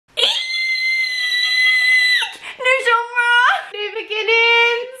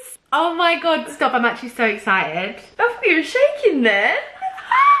Oh my god, stop, I'm actually so excited. I thought you were shaking there.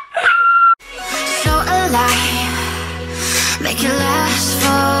 So alive, make it last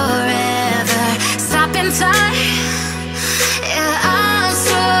forever. Stop in time, yeah, I'm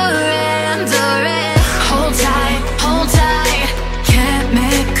surrendering. Hold tight,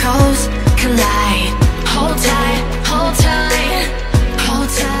 chemicals collide. Hold tight, hold tight, hold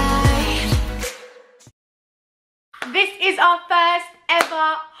tight. This is our first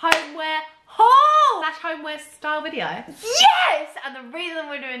ever homeware haul / homeware style video. Yes! And the reason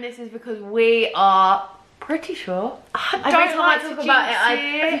we're doing this is because we are pretty sure. Every time I talk about it,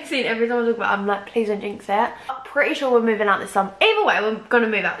 I've seen every time I talk about it, I'm like, please don't jinx it. I'm pretty sure we're moving out this summer. Either way, we're gonna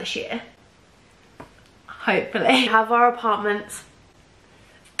move out this year. Hopefully. We have our apartments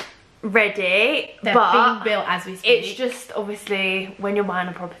ready, They're but being built as we speak. it's just obviously when you're buying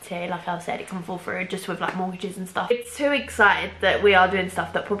a property, like I said, it can fall through just with like mortgages and stuff. It's too excited that we are doing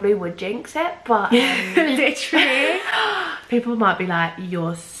stuff that probably would jinx it, but literally people might be like,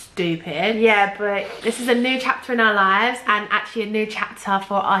 you're stupid. yeah, but this is a new chapter in our lives, and actually a new chapter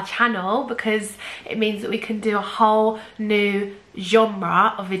for our channel, because it means that we can do a whole new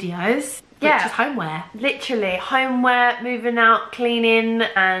genre of videos. Yeah. Which is homeware. literally homeware, moving out, cleaning,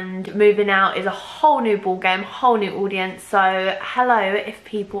 and moving out is a whole new ball game, whole new audience. So hello if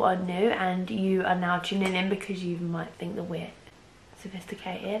people are new and you are now tuning in because you might think that we're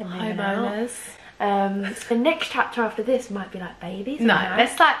sophisticated and moving out. The next chapter after this might be like babies. No, I don't know.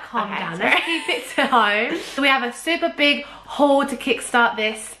 let's like calm down. Let's keep it to home. So we have a super big haul to kickstart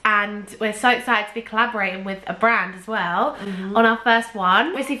this, and we're so excited to be collaborating with a brand as well on our first one.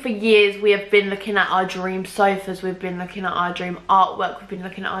 Obviously for years we have been looking at our dream sofas, we've been looking at our dream artwork, we've been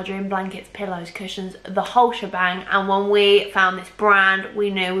looking at our dream blankets, pillows, cushions, the whole shebang. And when we found this brand, we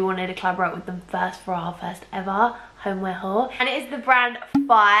knew we wanted to collaborate with them first for our first ever homeware haul, and it is the brand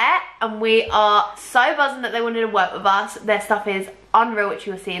Fire, and we are so buzzing that they wanted to work with us. Their stuff is unreal, which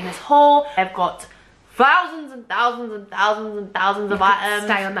you will see in this haul. They've got thousands and thousands and thousands and thousands of items.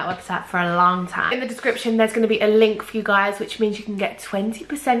 Stay on that website for a long time. In the description there's going to be a link for you guys, which means you can get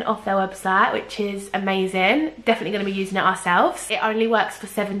 20% off their website, which is amazing. Definitely going to be using it ourselves. It only works for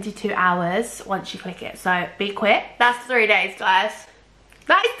 72 hours once you click it, so be quick. That's 3 days, guys.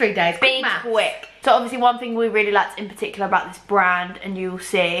 That is 3 days. Be quick. So obviously one thing we really liked in particular about this brand, and you'll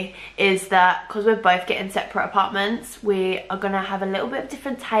see, is that because we're both getting separate apartments, we are going to have a little bit of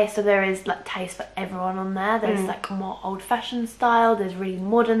different taste. So there is like taste for everyone on there. There's like more old-fashioned style, there's really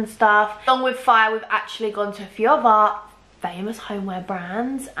modern stuff. Along with Fire, we've actually gone to a few of our famous homeware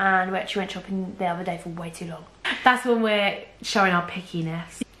brands, and we actually went shopping the other day for way too long. That's when we're showing our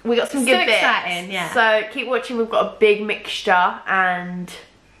pickiness. We got some good bits. Exciting, yeah. So keep watching, we've got a big mixture, and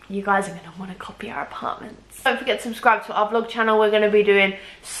you guys are going to want to copy our apartments. Don't forget to subscribe to our vlog channel. We're going to be doing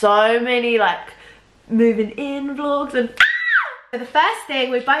so many like moving in vlogs and So the first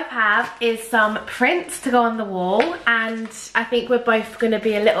thing we both have is some prints to go on the wall, and I think we're both going to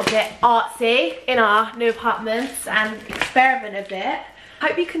be a little bit artsy in our new apartments and experiment a bit.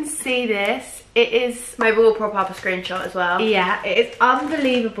 Hope you can see this. It is, maybe we'll prop up a screenshot as well. yeah, it is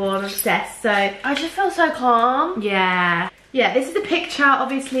unbelievable. I'm obsessed. So I just feel so calm. yeah, this is a picture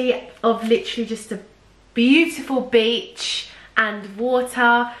obviously of literally just a beautiful beach and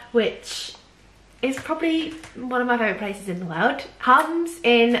water, which is probably one of my favourite places in the world. Comes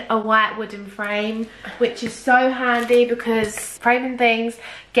in a white wooden frame, which is so handy because framing things,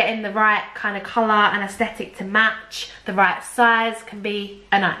 getting the right kind of colour and aesthetic to match, the right size can be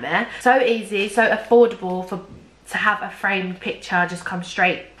a nightmare. So easy, so affordable to have a framed picture just come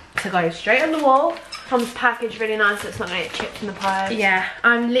straight on the wall. Comes packaged really nice so it's not going to get chipped in the post. Yeah,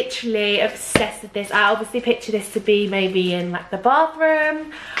 I'm literally obsessed with this. I obviously picture this to be maybe in like the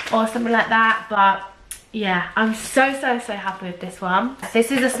bathroom or something like that, but yeah, I'm so happy with this one. This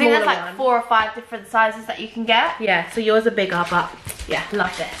is a smaller one. I think there's like 4 or 5 different sizes that you can get. Yeah, so yours are bigger, but yeah,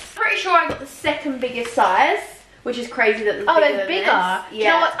 love this. Pretty sure I got the second biggest size, which is crazy that there's bigger. Yeah. Do you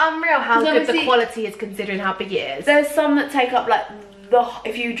know what's unreal? How good the quality is considering how big it is. There's some that take up like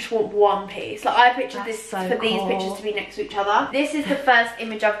if you just want one piece. Like I pictured this so for these pictures to be next to each other. This is the first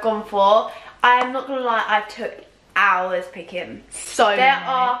image I've gone for. I'm not gonna lie, I took hours picking. There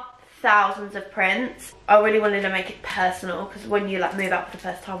are thousands of prints. I really wanted to make it personal because when you like move out for the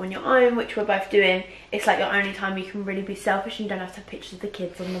first time on your own, which we're both doing, it's like your only time you can really be selfish and you don't have to have pictures of the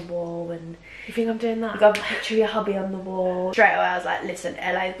kids on the wall. And you think I'm doing that? You got a picture of your hubby on the wall. Straight away I was like, listen,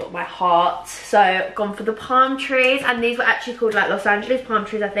 LA's got my heart. So I've gone for the palm trees, and these were actually called like Los Angeles palm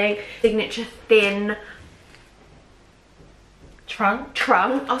trees, I think. Signature thin trunk.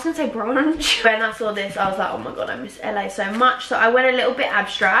 I was gonna say brunch. When I saw this, I was like, oh my god, I miss LA so much. So I went a little bit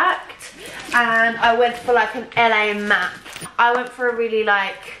abstract and I went for like an LA map. I went for a really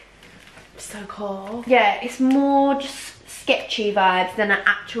like, So cool. yeah, it's more just sketchy vibes than an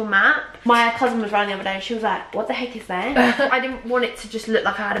actual map. My cousin was around the other day and she was like, what the heck is that? I didn't want it to just look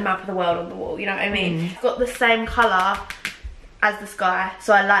like I had a map of the world on the wall, you know what I mean? It's got the same colour as the sky,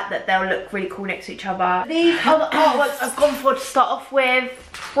 so I like that they'll look really cool next to each other. These are the artworks I've gone for to start off with.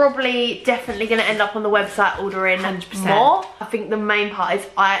 Probably definitely going to end up on the website ordering 100% more. I think the main part is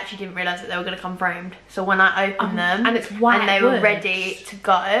I actually didn't realise that they were going to come framed, so when I opened them and it's white and they were ready to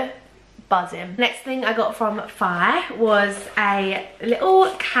go, buzzing. Next thing I got from Fi was a little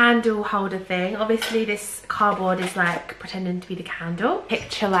candle holder thing. Obviously this cardboard is like pretending to be the candle.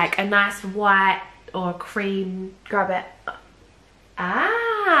 Picture like a nice white or cream. Grab it.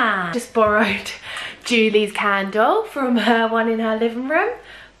 Ah, just borrowed Julie's candle from her one in her living room.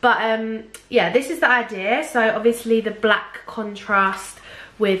 But yeah, this is the idea. So obviously the black contrast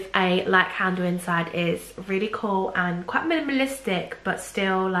with a light candle inside is really cool and quite minimalistic, but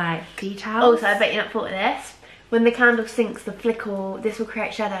still like details. Also, I bet you're not thought of this. When the candle sinks, the flicker, this will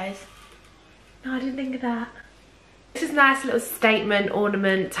create shadows. No, I didn't think of that. This is a nice little statement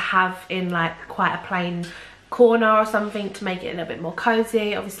ornament to have in like quite a plain corner or something to make it a little bit more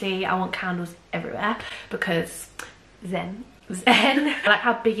cozy. Obviously I want candles everywhere because zen. I like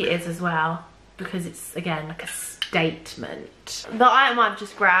how big it is as well, because it's again like a statement. The item I've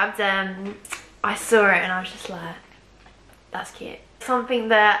just grabbed, I saw it and I was just like, that's cute. Something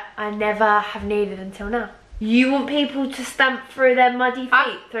that I never have needed until now. You want people to stamp through their muddy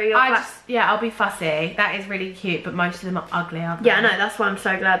feet through your yeah, I'll be fussy. That is really cute, but most of them are ugly, aren't they? Yeah, I know, that's why I'm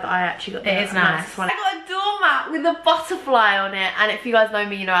so glad that I actually got it. Is nice. I got a doormat with a butterfly on it, and if you guys know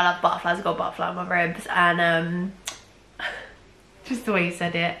me, you know I love butterflies. I've got a butterfly on my ribs, and just the way you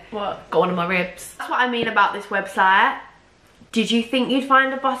said it. What? Got one of my ribs. That's what I mean about this website. Did you think you'd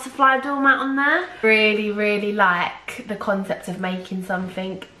find a butterfly doormat on there? Really, really like the concept of making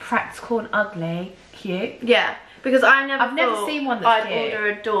something practical and ugly cute. Yeah, because I've never seen one that's cute. I'd order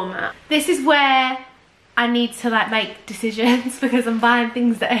a doormat. This is where I need to like make decisions because I'm buying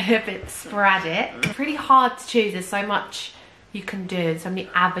things that are a bit sporadic. It's really hard to choose. There's so much you can do, so many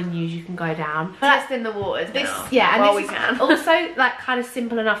avenues you can go down. Test in the waters now. Yeah, and well, this is also like kind of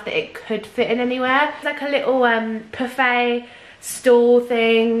simple enough that it could fit in anywhere. It's like a little buffet stool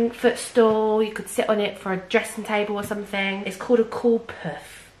thing, footstool. You could sit on it for a dressing table or something. It's called a cool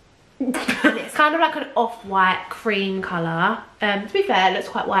puff. And it's kind of like an off-white cream colour. To be fair, it looks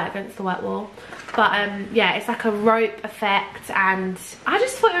quite white against the white wall. But yeah, it's like a rope effect, and I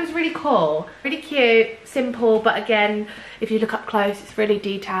just thought it was really cool. Really cute, simple, but again, if you look up close, it's really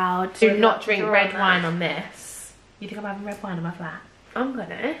detailed. Do not drink red wine on this. You think I'm having red wine on my flat? I'm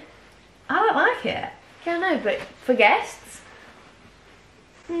gonna. I don't like it. Yeah, I know, but for guests?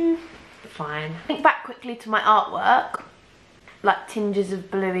 Fine. Think back quickly to my artwork. Like tinges of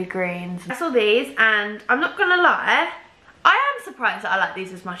bluey greens. I saw these and I'm not gonna lie, I am surprised that I like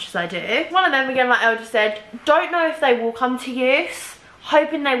these as much as I do. One of them, again, like Elle just said, don't know if they will come to use.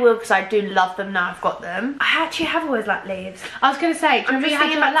 Hoping they will, because I do love them now I've got them. I actually have always liked leaves. I was gonna say, do you remember you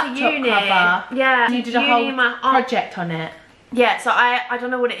had your laptop cover? Yeah. You did a whole project on it. Yeah, so I don't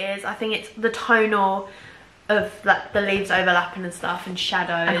know what it is. I think it's the tonal of like the leaves overlapping and stuff, and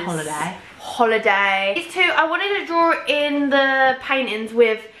shadows. And holiday. These two, I wanted to draw in the paintings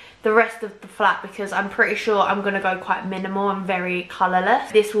with the rest of the flat because I'm pretty sure I'm going to go quite minimal and very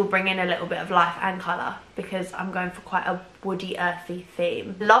colourless. This will bring in a little bit of life and colour because I'm going for quite a woody, earthy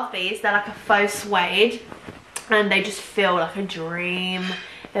theme. Love these. They're like a faux suede and they just feel like a dream.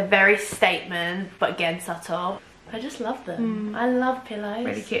 They're very statement, but again subtle. I just love them. I love pillows.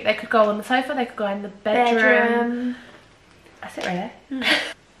 Really cute. They could go on the sofa, they could go in the bedroom. That's it really.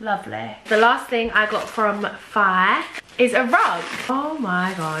 Lovely. The last thing I got from Fi is a rug. Oh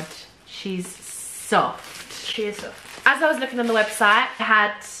my god, she's soft. She is soft. As I was looking on the website, it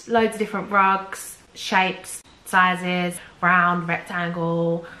had loads of different rugs, shapes, sizes, round,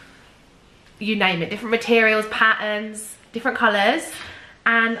 rectangle, you name it, different materials, patterns, different colours.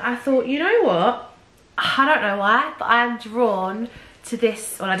 And I thought, you know what? I don't know why, but I am drawn to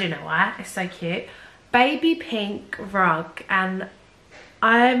this, well I do know why, it's so cute. Baby pink rug, and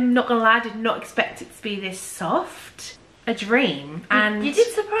I'm not gonna lie, I did not expect it to be this soft. A dream. And you did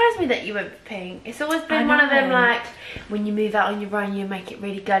surprise me that you went for pink. It's always been one of them, like, when you move out on your own, you make it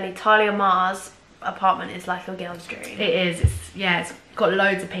really girly. Talia Mars' apartment is like a girl's dream. It is. Yeah, it's got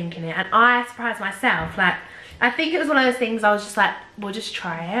loads of pink in it. And I surprised myself. Like, I think it was one of those things I was just like, we'll just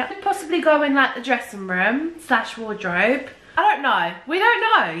try it. Could possibly go in like the dressing room / wardrobe. I don't know. We don't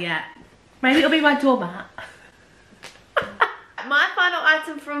know yet. Maybe it'll be my doormat. My final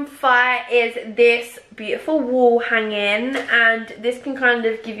item from Fi is this beautiful wall hanging, and this can kind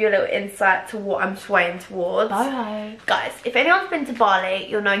of give you a little insight to what I'm swaying towards. Bye. Guys, if anyone's been to Bali,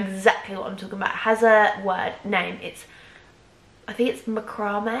 you'll know exactly what I'm talking about. It has a word name. I think it's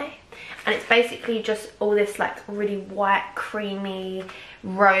macrame, and it's basically just all this like really white creamy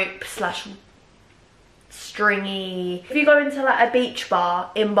rope slash stringy. If you go into like a beach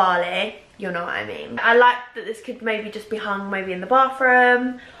bar in Bali, you'll know what I mean. I like that this could maybe just be hung maybe in the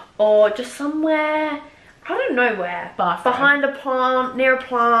bathroom or just somewhere, I don't know where. Bathroom. Behind a plant, near a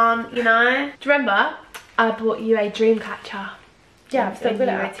plant, you know. Do you remember I bought you a dream catcher? Yeah, I've still got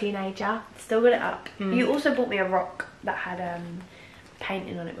it You were a up. teenager. Still got it up. You also bought me a rock that had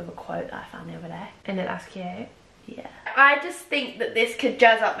painting on it with a quote that I found the other day. And that's cute. Yeah. I just think that this could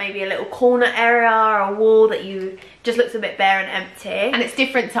jazz up maybe a little corner area or a wall that you just looks a bit bare and empty. And it's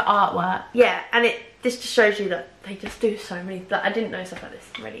different to artwork. Yeah, and this just shows you that they just do so many, like, I didn't know stuff like this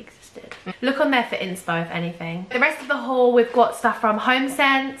really existed. Look on there for inspo, if anything. The rest of the haul, we've got stuff from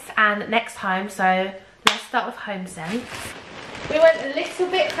HomeSense and Next Home, so let's start with HomeSense. We went a little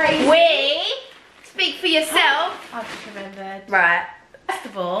bit crazy. We? Speak for yourself. I've just remembered. Right. First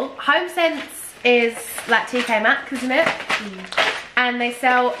of all, HomeSense is like TK Maxx, isn't it? And they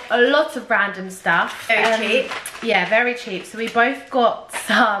sell a lot of random stuff. Very cheap. Yeah, very cheap. So we both got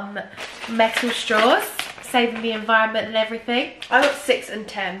some metal straws, saving the environment and everything. I got 6 and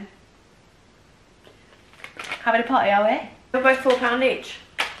 10. Having a party, are we? We're both £4 each.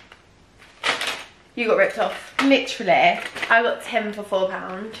 You got ripped off. Literally. I got 10 for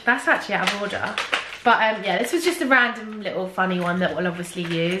 £4. That's actually out of order. But yeah, this was just a random little funny one that we'll obviously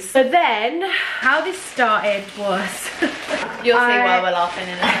use. So then, how this started was... You'll see why we're laughing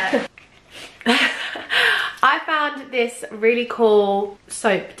in a sec. I found this really cool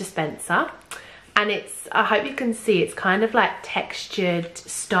soap dispenser. And it's, I hope you can see, it's kind of like textured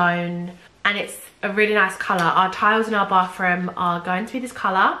stone. And it's a really nice colour. Our tiles in our bathroom are going to be this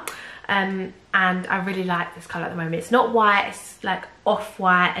colour. And I really like this colour at the moment. It's not white, it's like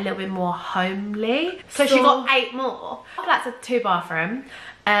off-white, a little bit more homely. So she got 8 more. That's a 2-bathroom,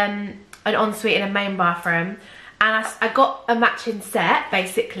 an ensuite and a main bathroom. And I got a matching set,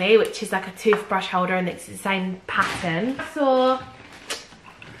 basically, which is like a toothbrush holder and it's the same pattern. I saw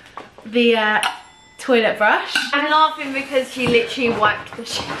the toilet brush. I'm laughing because she literally wiped the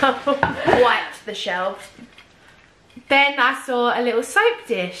shelf. Wiped the shelves. Then I saw a little soap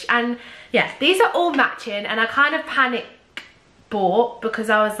dish, and yeah, these are all matching, and I kind of panic bought because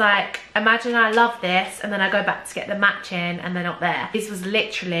I was like, imagine I love this and then I go back to get the matching and they're not there. This was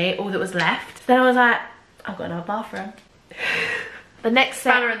literally all that was left. Then I was like, I've got another bathroom. The next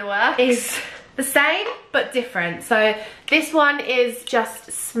Spanner set in the works is the same but different. So this one is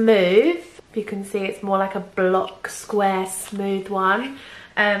just smooth. You can see it's more like a block square smooth one,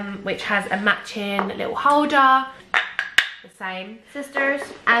 which has a matching little holder. The same, sisters.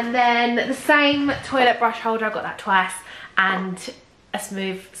 And then the same toilet brush holder, I got that twice, and a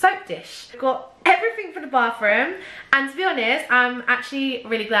smooth soap dish. Got everything for the bathroom, and to be honest, I'm actually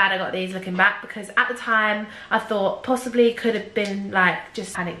really glad I got these looking back, because at the time I thought possibly could have been like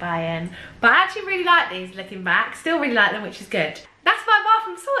just panic buying, but I actually really like these looking back. Still really like them, which is good. That's my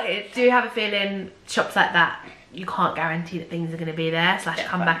bathroom sorted. Do you have a feeling shops like that, you can't guarantee that things are going to be there /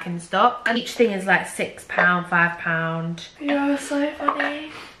 come back in stock. And each thing is like £6, £5. You're so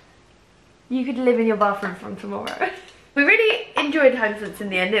funny. You could live in your bathroom from tomorrow. We really enjoyed HomeSense in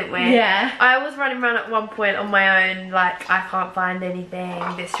the end, didn't we? Yeah. I was running around at one point on my own, like, I can't find anything,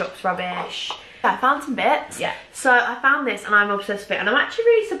 this shop's rubbish. I found some bits. Yeah. So I found this and I'm obsessed with it, and I'm actually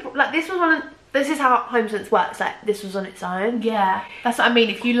really surprised. Like, this is how HomeSense works. Like, this was on its own. Yeah, that's what I mean.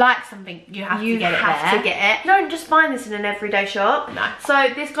 If you like something, you have to get it there. You have to get it. You don't just find this in an everyday shop. No.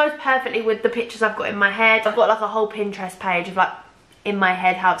 So this goes perfectly with the pictures I've got in my head. I've got like a whole Pinterest page of like, in my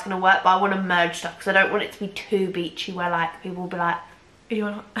head how it's going to work, but I want to merge stuff because I don't want it to be too beachy where like people will be like,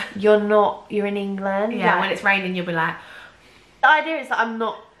 you're in England. Yeah, like, when it's raining, you'll be like. The idea is that I'm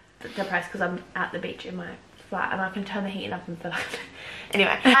not depressed because I'm at the beach in my flat and I can turn the heating up and feel like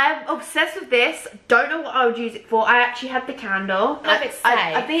anyway, I'm obsessed with this. Don't know what I would use it for. I actually had the candle. I don't know if it's safe.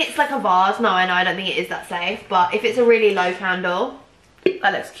 I think it's like a vase. No, I know, I don't think it is that safe, but if it's a really low candle.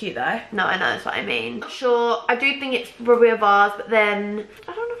 That looks cute though. No, I know, that's what I mean. Sure, I do think it's probably a vase, but then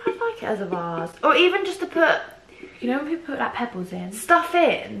I don't know if I'd like it as a vase. Or even just to put, you know when people put like pebbles in? Stuff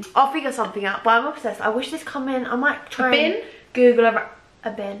in. I'll figure something out, but I'm obsessed. I wish this come in. I might try A bin? and Google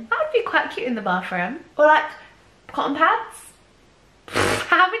a bin. That would be quite cute in the bathroom. Or like cotton pads.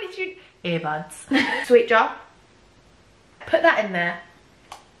 How many did you... Earbuds. Sweet jar. Put that in there.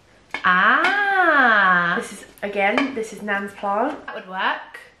 Ah. This is Nan's plant. That would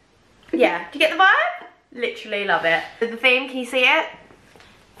work. Yeah, do you get the vibe? Literally love it. The theme, can you see it?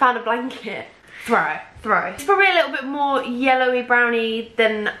 Found a blanket. Throw. It's probably a little bit more yellowy browny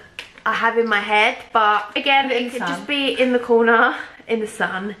than I have in my head, but again, it could just be in the corner in the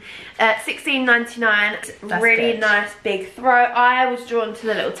sun. $16.99. Really good. nice big throw. I was drawn to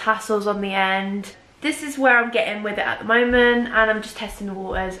the little tassels on the end. This is where I'm getting with it at the moment, and I'm just testing the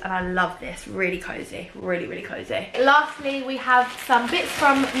waters, and I love this. Really cozy, really cozy. Lastly, we have some bits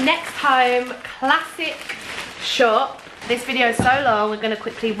from Next Home Classic Shop. This video is so long, we're going to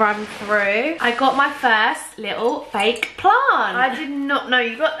quickly run through. I got my first little fake plant. I did not know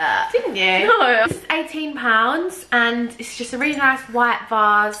you got that. Didn't you? No. This is £18 and it's just a really nice white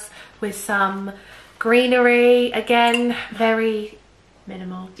vase with some greenery. Again, very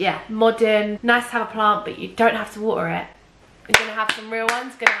minimal. Yeah, modern. Nice to have a plant, but you don't have to water it. You're going to have some real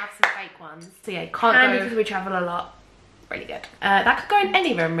ones, going to have some fake ones. So yeah, you can't Handy go... because we travel a lot. Really good. That could go in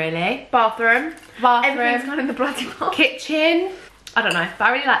any room really. Bathroom. Everything's kind of the bloody box. Kitchen. I don't know, but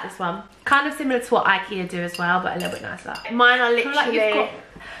I really like this one. Kind of similar to what IKEA do as well, but a little bit nicer. Mine are I feel literally... like you've got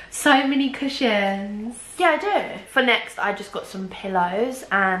so many cushions. Yeah, I do. For next, I just got some pillows,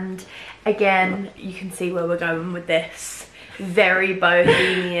 and again, you can see where we're going with this. Very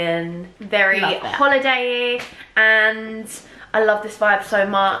bohemian, very holiday-y, and I love this vibe so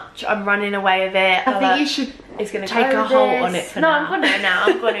much. I'm running away with it. I think you should take a hold on it for now. No, I'm gonna now.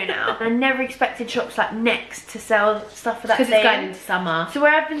 I'm gonna now. I never expected shops like Next to sell stuff for that thing. Because it's going into summer. So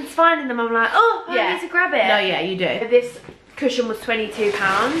where I've been finding them, I'm like, oh, I need to grab it. No, yeah, you do. This cushion was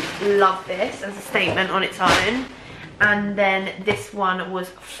 £22. Love this as a statement on its own. And then this one was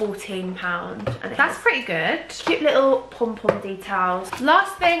 £14. And That's pretty good. Cute little pom-pom details.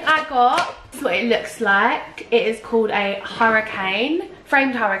 Last thing I got, this is what it looks like. It is called a hurricane,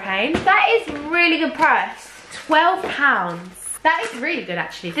 framed hurricane. That is really good price. £12. That is really good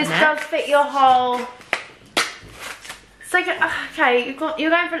actually. This does fit your whole... It's like, okay, you're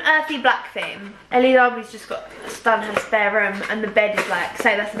going for an earthy black theme. Ellie Darby's just done her spare room, and the bed is like,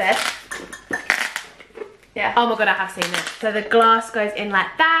 say that's the bed. Yeah. Oh my god, I have seen it. So the glass goes in like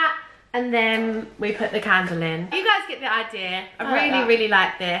that, and then we put the candle in. You guys get the idea. I really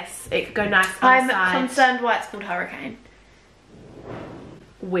like this. It could go nice on the side. I'm concerned why it's called Hurricane.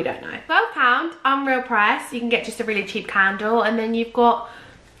 We don't know. £12, unreal price. You can get just a really cheap candle, and then you've got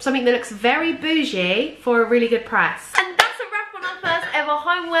something that looks very bougie for a really good price. And that's a wrap on our first ever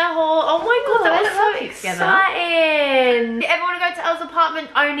homeware haul. Oh my god, that was so exciting. If you ever want to go to Elle's apartment,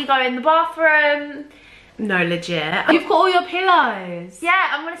 only go in the bathroom. No, legit. You've got all your pillows. Yeah,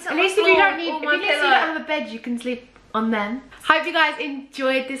 I'm gonna sit At least if you don't have a bed, you can sleep on them. Hope you guys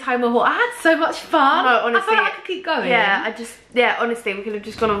enjoyed this home haul. I had so much fun. No, honestly, I feel like I could keep going. Yeah, honestly, we could have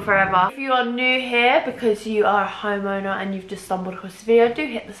just gone on forever. If you are new here because you are a homeowner and you've just stumbled across this video, do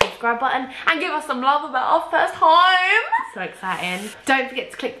hit the subscribe button and give us some love about our first home. So exciting. Don't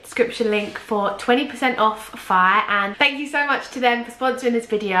forget to click the description link for 20% off Fire, and thank you so much to them for sponsoring this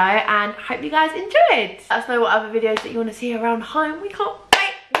video, and hope you guys enjoyed. Let us know what other videos that you want to see around home. We can't